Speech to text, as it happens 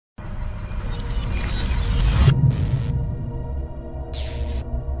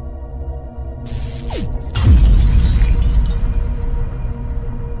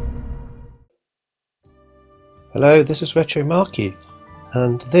Hello, this is Retro Marky,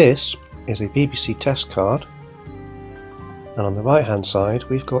 and this is a BBC test card, and on the right hand side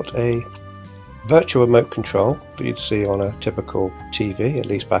we've got a virtual remote control that you'd see on a typical TV, at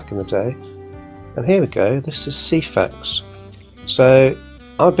least back in the day. And here we go, this is Ceefax. So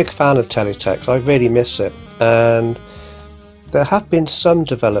I'm a big fan of Teletext, I really miss it, and there have been some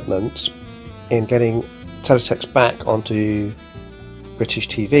developments in getting Teletext back onto British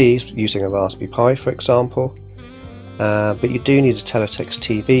TVs using a Raspberry Pi, for example. But you do need a Teletext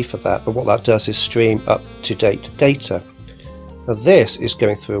TV for that, but what that does is stream up-to-date data. Now this is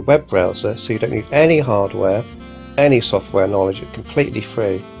going through a web browser, so you don't need any hardware, any software knowledge, it's completely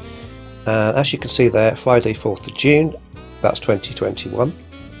free. As you can see there, Friday 4th of June, that's 2021.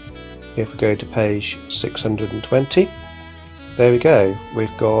 If we go to page 620, there we go,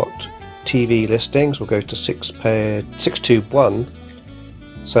 we've got TV listings, we'll go to 621.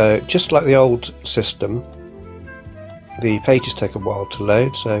 So just like the old system, the pages take a while to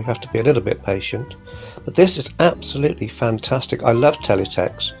load, so you have to be a little bit patient. But this is absolutely fantastic. I love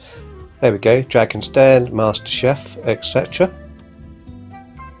Teletext. There we go, Dragon's Den, MasterChef, etc.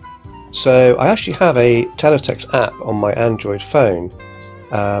 So I actually have a Teletext app on my Android phone,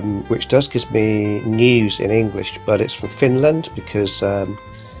 which does give me news in English, but it's from Finland because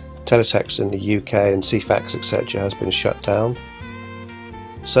Teletext in the UK and Ceefax, etc. has been shut down.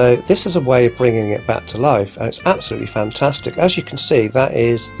 So this is a way of bringing it back to life, and it's absolutely fantastic. As you can see, that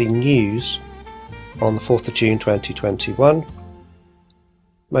is the news on the 4th of June 2021.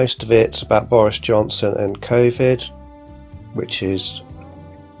 Most of it's about Boris Johnson and COVID, which is,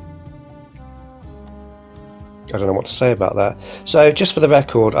 I don't know what to say about that. So just for the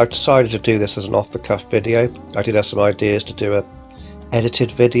record, I've decided to do this as an off-the-cuff video. I did have some ideas to do a edited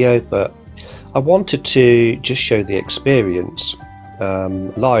video, but I wanted to just show the experience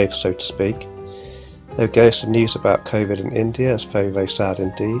live, so to speak. There we go, some news about COVID in India. It's very, very sad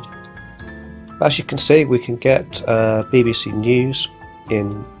indeed. But as you can see, we can get BBC News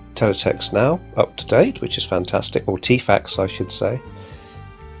in Teletext now, up to date, which is fantastic, or Ceefax I should say.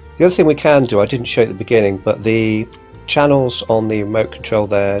 The other thing we can do, I didn't show at the beginning, but the channels on the remote control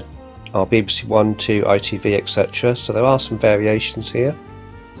there are BBC One, 2, ITV, etc. So there are some variations here.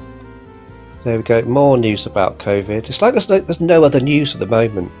 There we go, more news about COVID. It's like there's no other news at the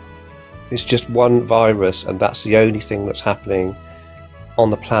moment. It's just one virus, and that's the only thing that's happening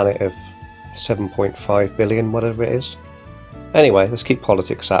on the planet of 7.5 billion, whatever it is. Anyway, let's keep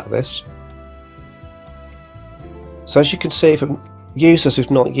politics out of this. So as you can see, for users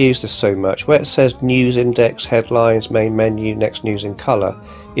who've not used this so much, where it says News Index, Headlines, Main Menu, Next News in colour,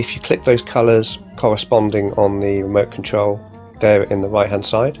 if you click those colours corresponding on the remote control there in the right hand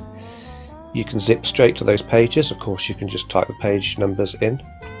side, you can zip straight to those pages. Of course, you can just type the page numbers in.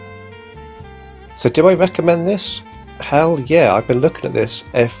 So do I recommend this? Hell yeah, I've been looking at this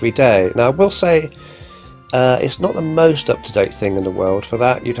every day. Now I will say it's not the most up-to-date thing in the world. For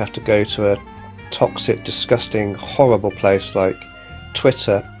that you'd have to go to a toxic, disgusting, horrible place like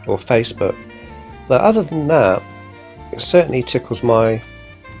Twitter or Facebook. But other than that, it certainly tickles my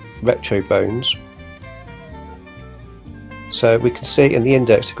retro bones. So we can see in the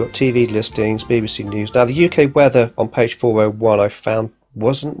index we've got TV listings, BBC News. Now the UK weather on page 401 I found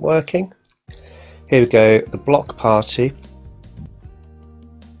wasn't working. Here we go, the block party.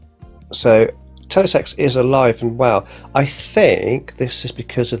 So Teletext is alive and well. I think this is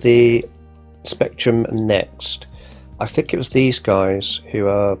because of the Spectrum Next. I think it was these guys who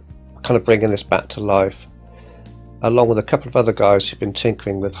are kind of bringing this back to life, along with a couple of other guys who've been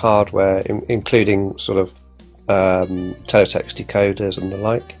tinkering with hardware, including sort of Teletext decoders and the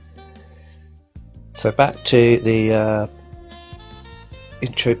like. So back to the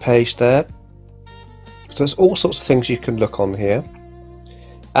intro page there. So there's all sorts of things you can look on here,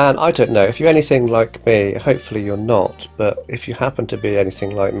 and I don't know if you're anything like me, hopefully you're not, but if you happen to be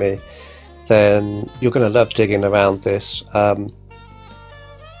anything like me, then you're going to love digging around this.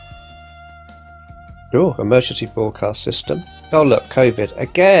 Emergency broadcast system. Oh look, COVID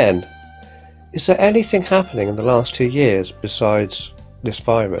again. Is there anything happening in the last 2 years besides this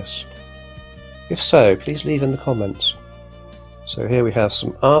virus? If so, please leave in the comments. So here we have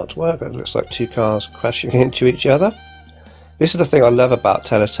some artwork. It looks like two cars crashing into each other. This is the thing I love about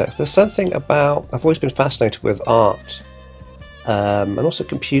Teletext. There's something about, I've always been fascinated with art, and also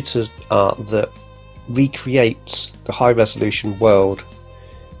computer art that recreates the high resolution world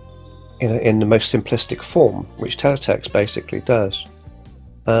in the most simplistic form, which Teletext basically does.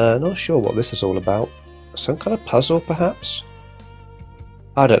 Not sure what this is all about. Some kind of puzzle, perhaps?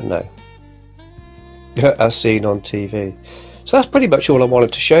 I don't know. As seen on TV. So that's pretty much all I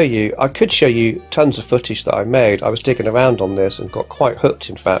wanted to show you. I could show you tons of footage that I made. I was digging around on this and got quite hooked.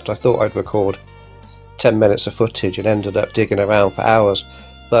 In fact, I thought I'd record 10 minutes of footage and ended up digging around for hours,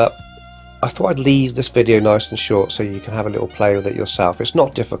 but I thought I'd leave this video nice and short so you can have a little play with it yourself. It's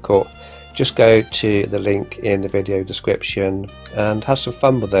not difficult. Just go to the link in the video description and have some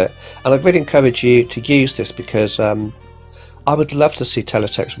fun with it. And I really encourage you to use this because I would love to see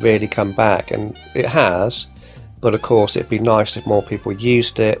Teletext really come back, and it has, but of course it'd be nice if more people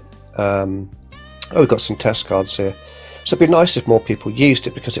used it. Oh, we've got some test cards here. So it'd be nice if more people used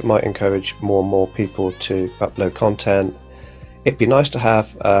it because it might encourage more and more people to upload content. It'd be nice to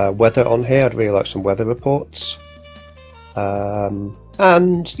have weather on here. I'd really like some weather reports.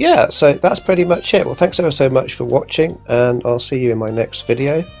 And yeah, so that's pretty much it. Well, thanks ever so much for watching, and I'll see you in my next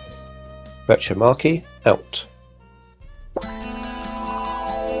video. Retro Marky out.